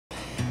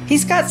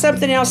He's got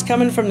something else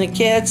coming from the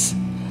kids,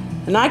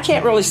 and I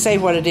can't really say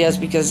what it is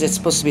because it's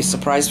supposed to be a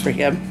surprise for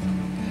him.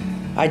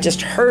 I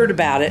just heard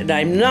about it, and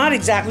I'm not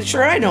exactly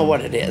sure I know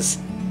what it is.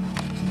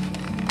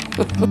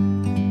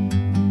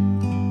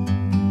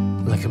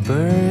 Like a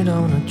bird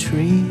on a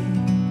tree,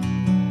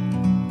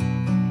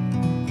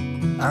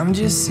 I'm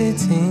just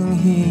sitting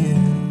here.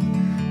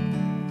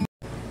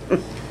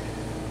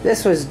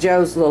 This was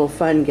Joe's little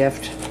fun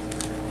gift.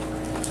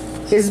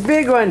 His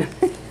big one.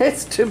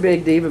 It's too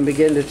big to even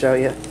begin to show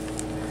you.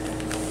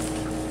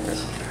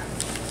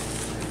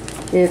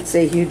 It's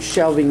a huge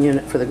shelving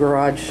unit for the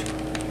garage.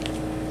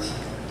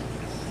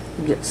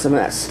 Get some of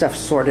that stuff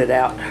sorted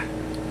out.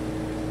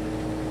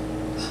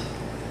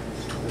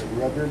 The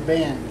rubber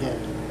band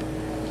gun.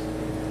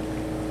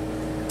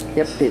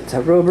 Yep, it's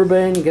a rubber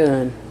band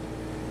gun.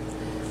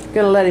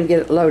 Gonna let him get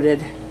it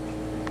loaded,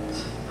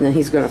 and then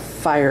he's gonna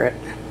fire it.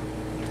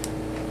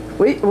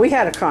 We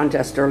had a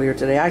contest earlier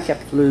today. I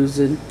kept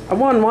losing. I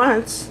won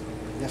once.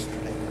 Last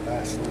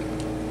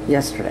night.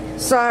 Yesterday.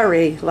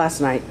 Sorry,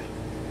 last night.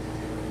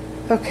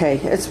 Okay,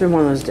 it's been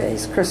one of those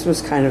days.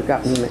 Christmas kind of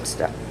got me mixed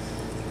up.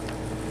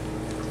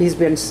 It's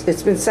been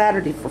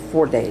Saturday for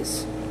 4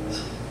 days.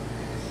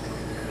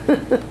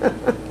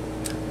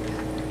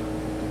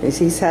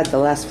 He's had the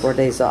last 4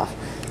 days off.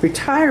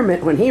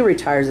 Retirement, when he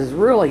retires, is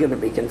really going to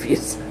be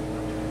confusing.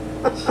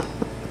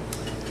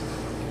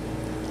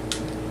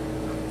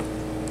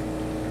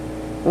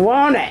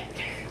 Won't it?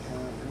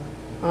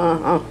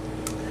 Uh-huh.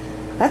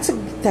 That's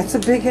a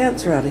big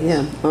answer out of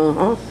him.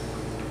 Uh-huh.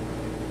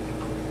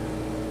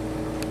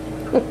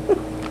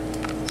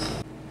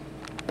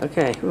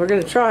 Okay, we're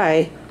gonna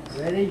try.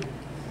 Ready?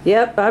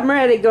 Yep, I'm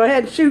ready. Go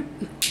ahead and shoot.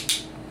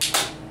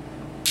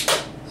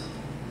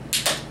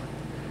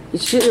 You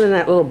shoot him in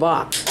that little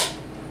box.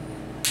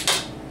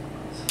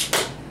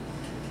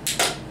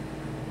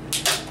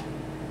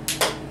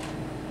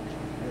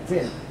 That's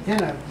it. 10 of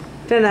them.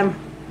 10 of them.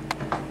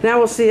 Now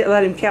we'll see it.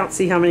 Let him count.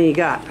 See how many you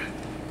got.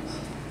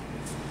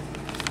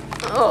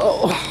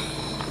 Oh.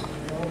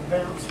 They all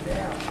bounced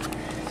out.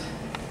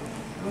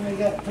 Only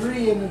got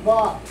 3 in the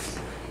box.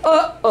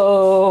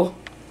 Uh-oh.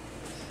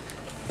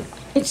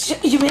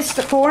 You missed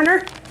the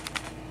corner?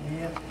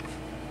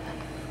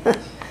 Yeah.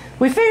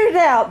 We figured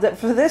out that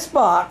for this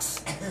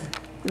box,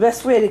 the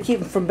best way to keep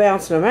them from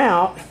bouncing them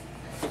out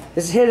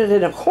is hit it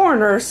in a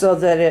corner so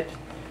that it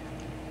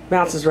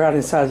bounces around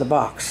inside of the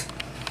box.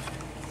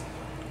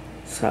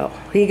 So,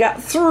 he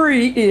got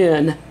 3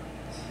 in.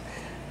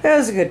 That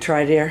was a good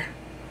try, dear.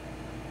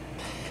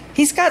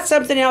 He's got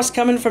something else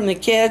coming from the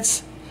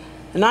kids,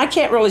 and I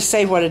can't really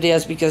say what it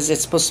is because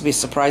it's supposed to be a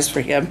surprise for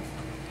him.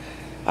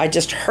 I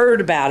just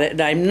heard about it, and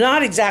I'm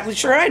not exactly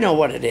sure I know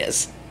what it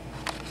is.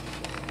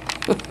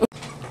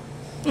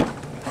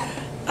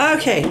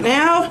 Okay,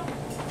 now,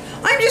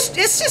 it's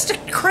just a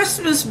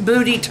Christmas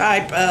booty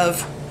type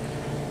of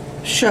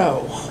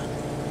show.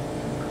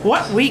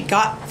 What we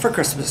got for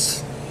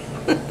Christmas.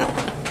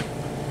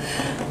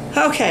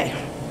 Okay.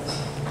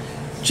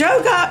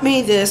 Joe got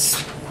me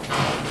this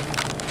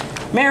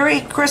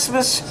Merry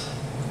Christmas.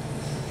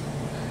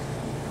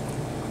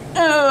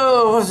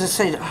 Oh, what does it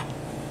say?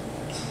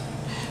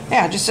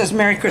 Yeah, it just says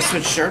Merry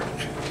Christmas shirt.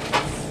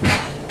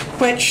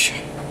 Which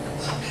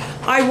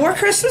I wore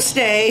Christmas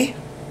Day,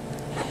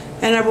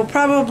 and I will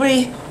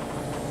probably,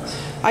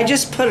 I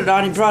just put it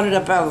on and brought it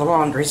up out of the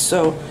laundry,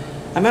 so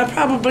I'm gonna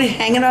probably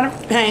hang it on a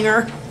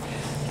hanger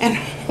and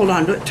hold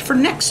on to it for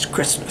next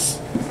Christmas.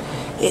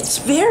 It's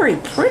very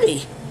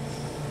pretty,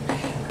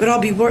 but I'll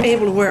be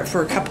able to wear it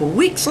for a couple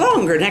weeks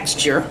longer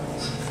next year.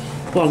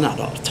 Well, not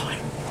all the time.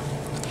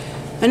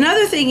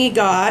 Another thing he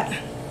got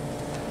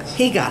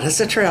us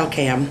a trail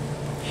cam.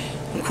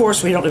 Of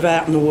course, we don't live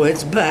out in the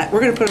woods, but we're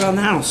gonna put it on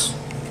the house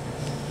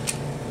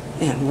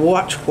and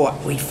watch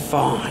what we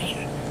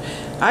find.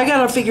 I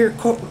gotta figure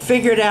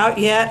it out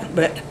yet,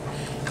 but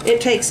it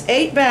takes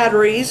 8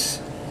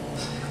 batteries.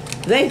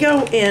 They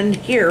go in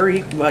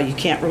here. Well, you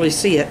can't really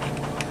see it,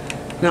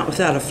 not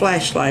without a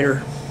flashlight.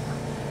 Or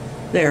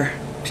there,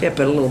 tip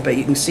it a little bit.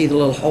 You can see the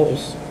little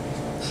holes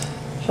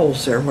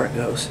there where it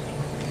goes.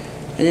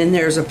 And then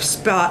there's a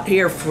spot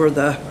here for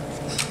the,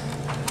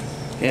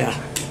 yeah,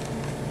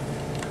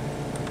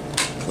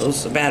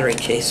 close the battery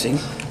casing.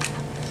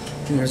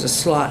 And there's a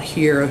slot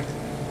here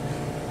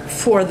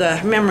for the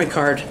memory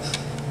card.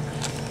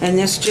 And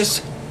this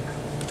just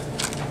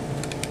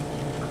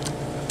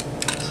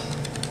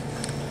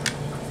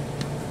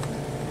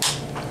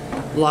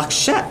locks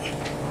shut.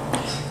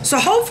 So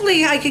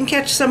hopefully I can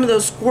catch some of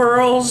those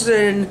squirrels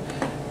and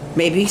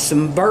maybe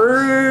some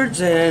birds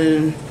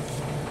and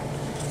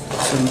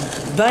some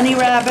bunny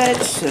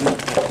rabbits, and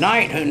at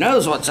night, who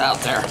knows what's out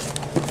there.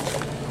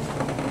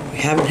 We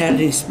haven't had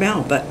any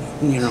smell, but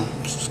you know,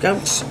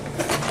 skunks,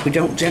 we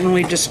don't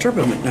generally disturb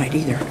them at night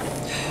either.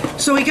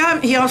 So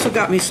he also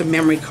got me some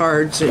memory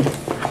cards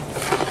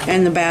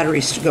and the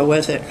batteries to go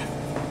with it.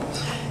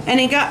 And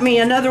he got me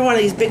another one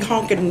of these big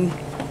honking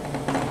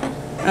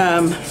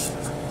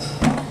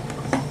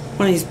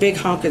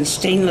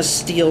stainless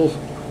steel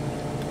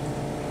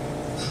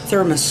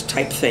thermos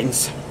type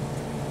things.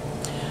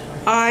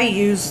 I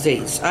use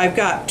these. I've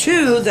got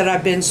two that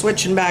I've been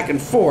switching back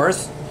and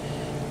forth.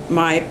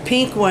 My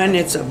pink one,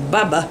 it's a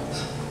Bubba.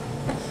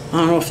 I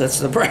don't know if that's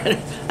the brand.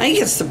 I think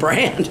it's the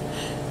brand.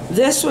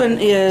 This one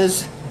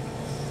is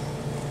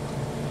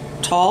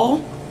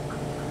Tall,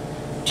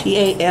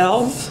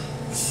 T-A-L.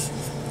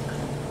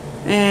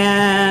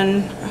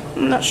 And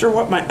I'm not sure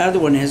what my other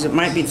one is. It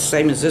might be the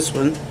same as this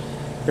one.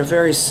 They're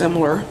very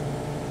similar.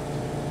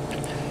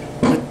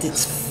 But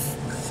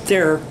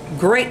they're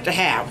great to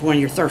have when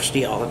you're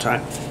thirsty all the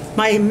time.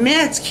 My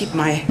meds keep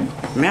my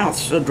mouth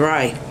so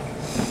dry.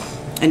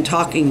 And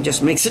talking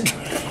just makes it dry.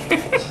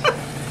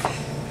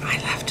 I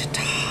love to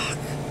talk.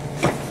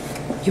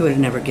 You would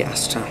have never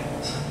guessed, huh?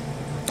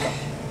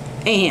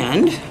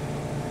 And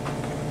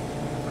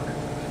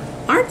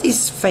aren't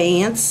these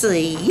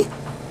fancy?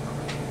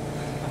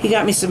 He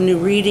got me some new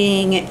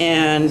reading,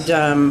 and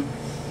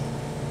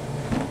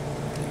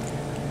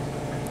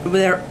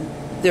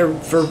they're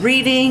for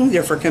reading,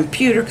 they're for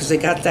computer, because they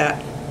got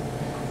that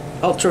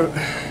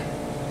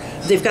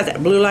they've got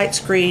that blue light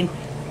screen,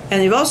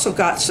 and they've also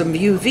got some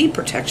UV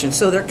protection,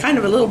 so they're kind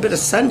of a little bit of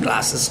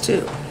sunglasses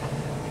too.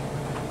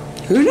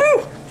 Who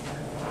knew?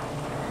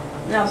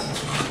 Now,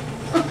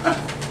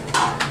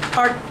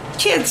 our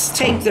kids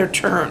take their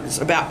turns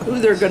about who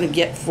they're going to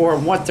get for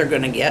and what they're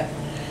going to get.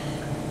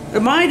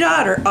 My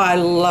daughter, I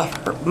love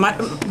her.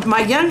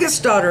 My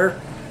youngest daughter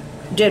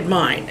did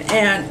mine,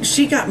 and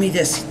she got me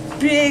this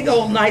big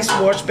old nice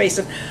wash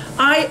basin.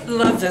 I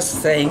love this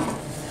thing.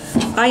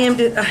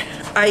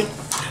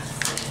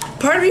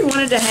 Part of me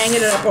wanted to hang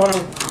it up on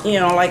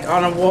a, like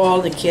on a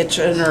wall in the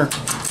kitchen, or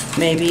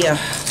maybe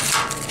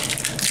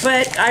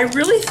but I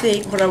really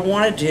think what I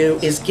want to do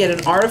is get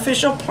an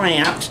artificial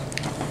plant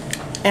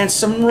and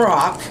some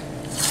rock,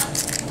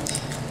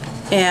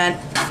 and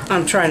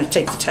I'm trying to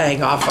take the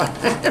tag off.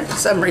 For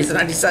some reason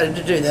I decided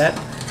to do that.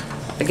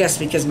 I guess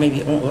because maybe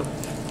it won't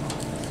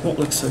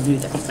look so new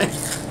that way.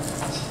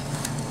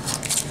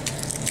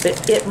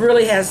 It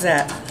really has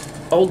that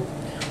old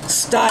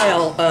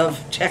style of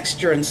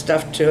texture and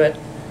stuff to it.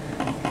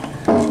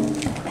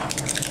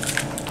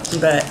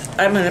 But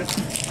I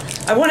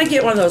want to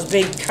get one of those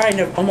big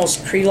kind of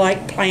almost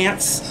tree-like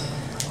plants,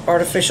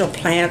 artificial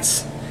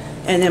plants,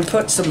 and then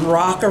put some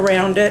rock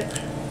around it.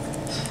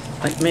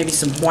 Like maybe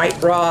some white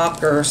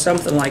rock or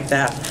something like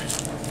that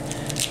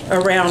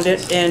around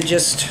it, and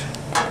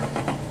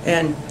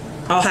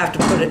I'll have to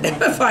put it,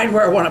 find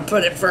where I want to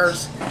put it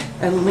first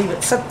and leave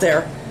it sit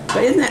there.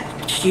 But isn't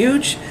that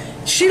huge?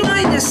 She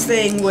lined this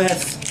thing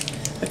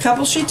with a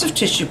couple sheets of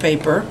tissue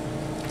paper,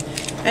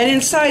 and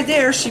inside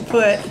there she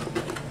put,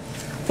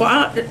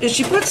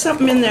 she put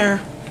something in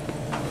there.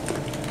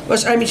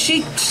 I mean,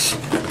 she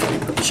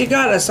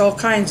got us all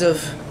kinds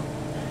of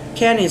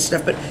candy and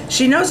stuff, but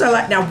she knows I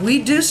like. Now,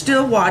 we do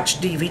still watch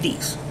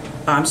DVDs.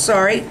 I'm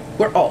sorry,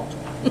 we're old.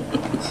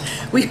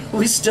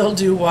 we still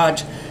do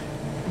watch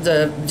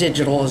the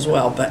digital as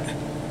well, but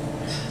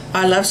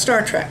I love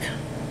Star Trek,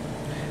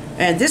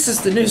 and this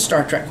is the new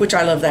Star Trek, which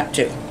I love that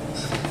too.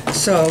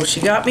 So she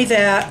got me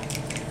that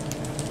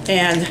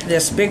and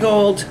this big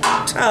old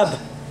tub.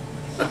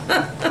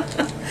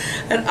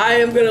 And I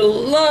am gonna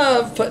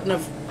love putting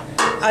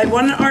I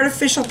want an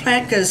artificial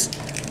plant because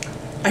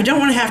I don't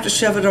want to have to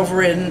shove it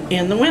over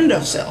in the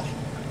windowsill,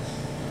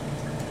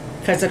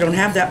 because I don't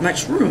have that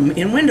much room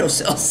in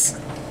windowsills.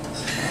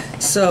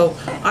 So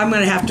I'm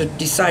going to have to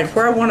decide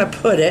where I want to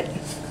put it,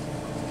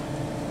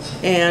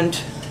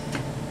 and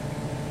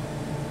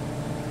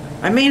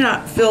I may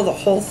not fill the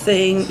whole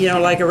thing,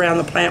 like around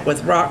the plant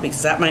with rock,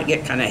 because that might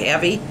get kind of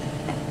heavy.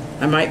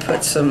 I might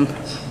put some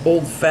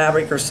old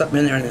fabric or something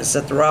in there and then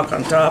set the rock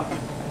on top,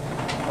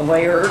 a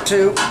layer or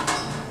two.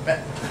 But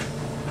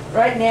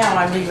right now,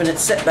 I'm leaving it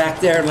sit back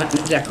there and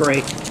letting it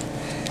decorate.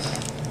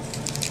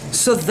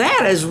 So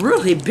that has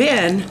really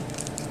been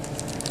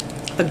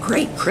a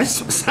great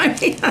Christmas. I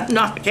mean, I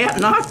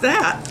can't knock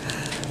that.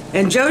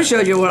 And Joe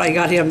showed you what I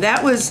got him.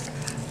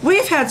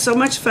 We've had so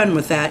much fun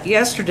with that.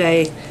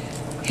 Yesterday,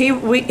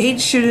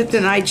 he'd shoot it,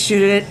 then I'd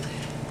shoot it,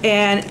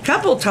 and a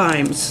couple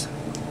times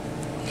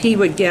he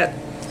would get,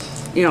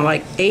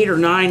 like 8 or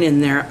 9 in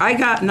there. I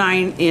got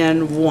 9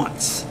 in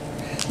once.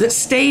 That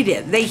stayed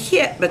in. They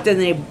hit, but then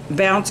they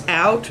bounce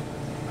out.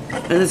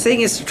 And the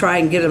thing is to try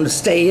and get them to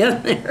stay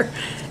in there.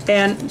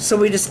 And so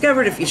we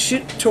discovered if you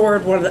shoot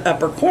toward one of the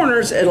upper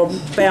corners, it'll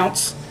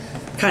bounce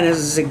kind of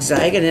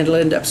zigzag, and it'll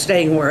end up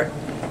staying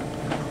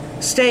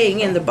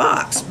in the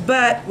box.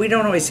 But we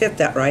don't always hit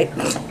that right.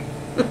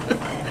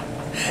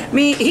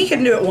 He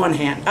can do it one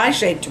hand. I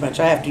shave too much.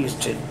 I have to use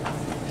 2.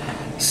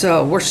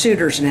 So we're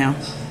shooters now.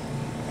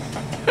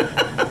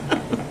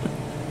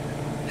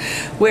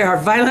 We are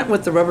violent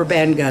with the rubber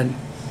band gun.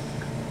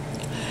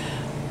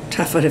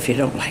 Tough it if you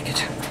don't like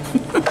it.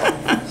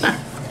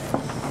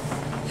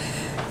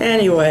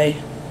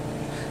 Anyway,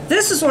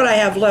 this is what I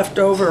have left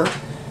over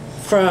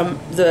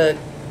from the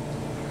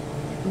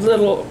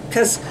little,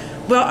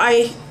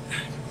 I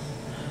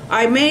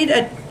made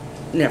a,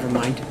 never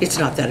mind, it's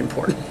not that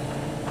important.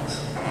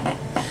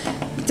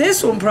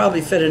 This one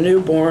probably fit a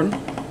newborn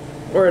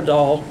or a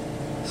doll.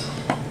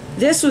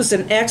 this was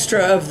an extra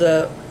of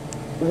the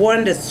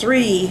 1 to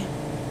 3,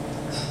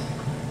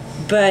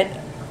 but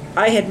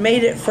I had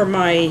made it for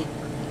my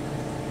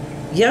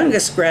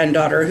youngest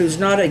granddaughter, who's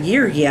not a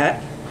year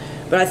yet,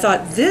 but I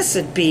thought this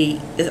would be,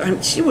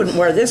 she wouldn't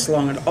wear this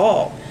long at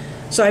all.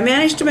 So I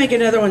managed to make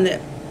another one that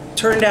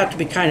turned out to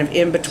be kind of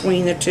in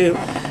between the two,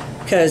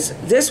 because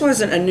this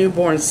wasn't a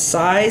newborn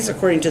size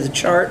according to the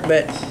chart,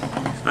 but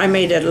I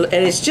made it,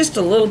 and it's just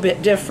a little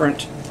bit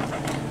different.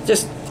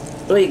 Just,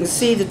 well, you can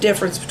see the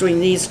difference between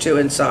these two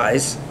in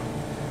size.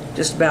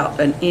 Just about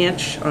an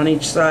inch on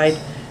each side,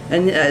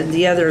 and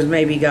the others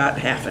maybe got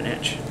half an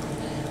inch.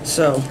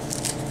 So,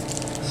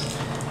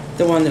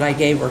 the one that I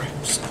gave her.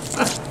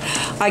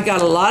 I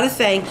got a lot of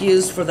thank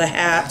yous for the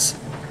hats.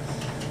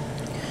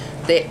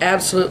 They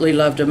absolutely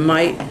loved them.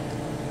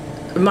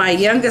 My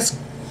youngest,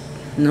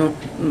 no,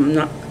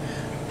 not,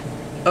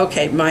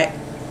 okay, my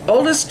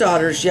oldest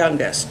daughter's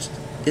youngest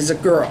is a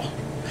girl.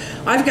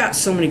 I've got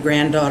so many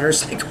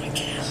granddaughters, I go, I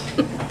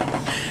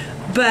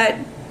can't. But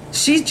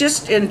she's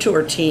just into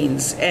her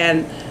teens,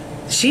 and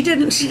she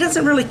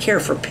doesn't really care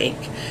for pink.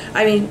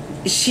 I mean,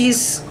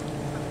 she's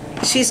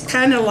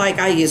kind of like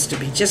I used to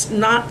be, just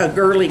not a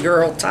girly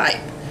girl type.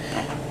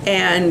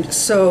 And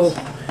so,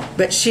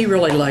 but she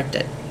really liked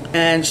it.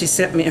 And she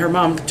sent me, her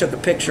mom took a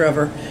picture of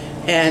her,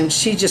 and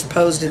she just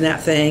posed in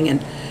that thing,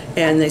 and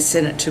they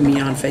sent it to me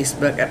on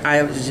Facebook. And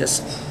I was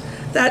just,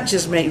 that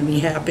just made me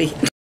happy.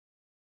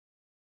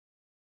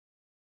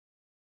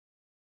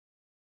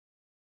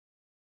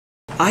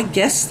 I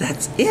guess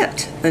that's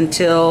it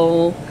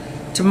until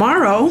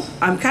tomorrow.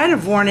 I'm kind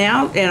of worn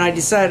out, and I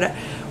decided,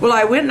 well,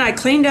 I went and I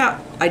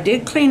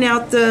did clean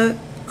out the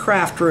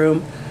craft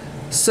room,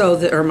 so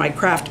that, or my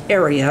craft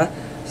area,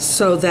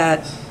 so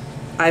that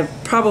I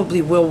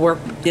probably will work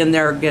in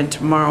there again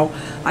tomorrow.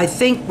 I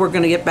think we're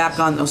going to get back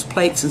on those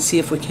plates and see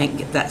if we can't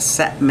get that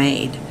set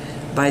made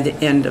by the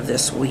end of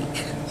this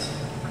week,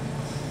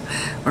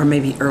 or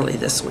maybe early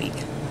this week.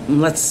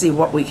 And let's see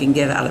what we can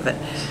get out of it.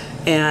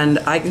 And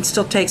I can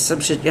still take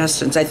some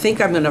suggestions. I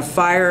think I'm going to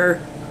fire,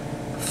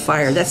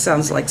 that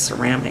sounds like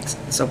ceramics,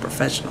 it's so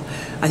professional.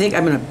 I think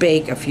I'm going to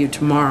bake a few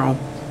tomorrow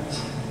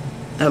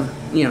of,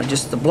 you know,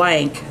 just the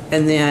blank,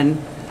 and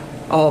then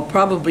I'll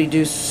probably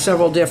do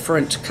several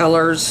different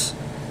colors,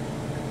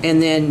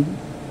 and then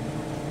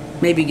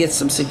maybe get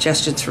some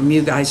suggestions from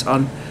you guys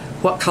on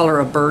what color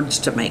of birds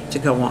to make to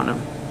go on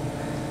them.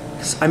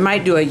 I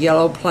might do a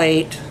yellow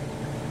plate,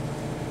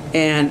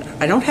 and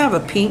I don't have a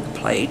pink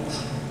plate.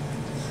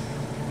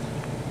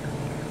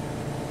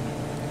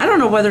 I don't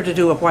know whether to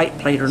do a white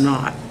plate or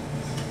not,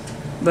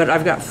 but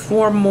I've got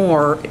 4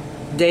 more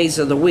days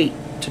of the week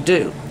to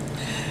do.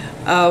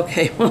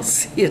 Okay, we'll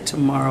see you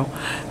tomorrow.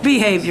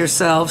 Behave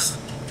yourselves.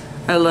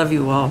 I love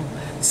you all.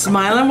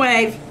 Smile and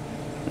wave,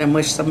 and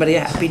wish somebody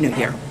a Happy New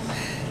Year.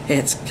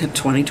 It's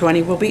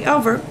 2020 will be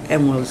over,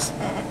 and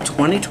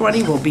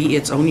 2020 will be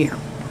its own year.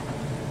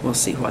 We'll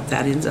see what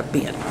that ends up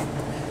being.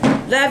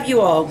 Love you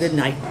all. Good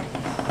night.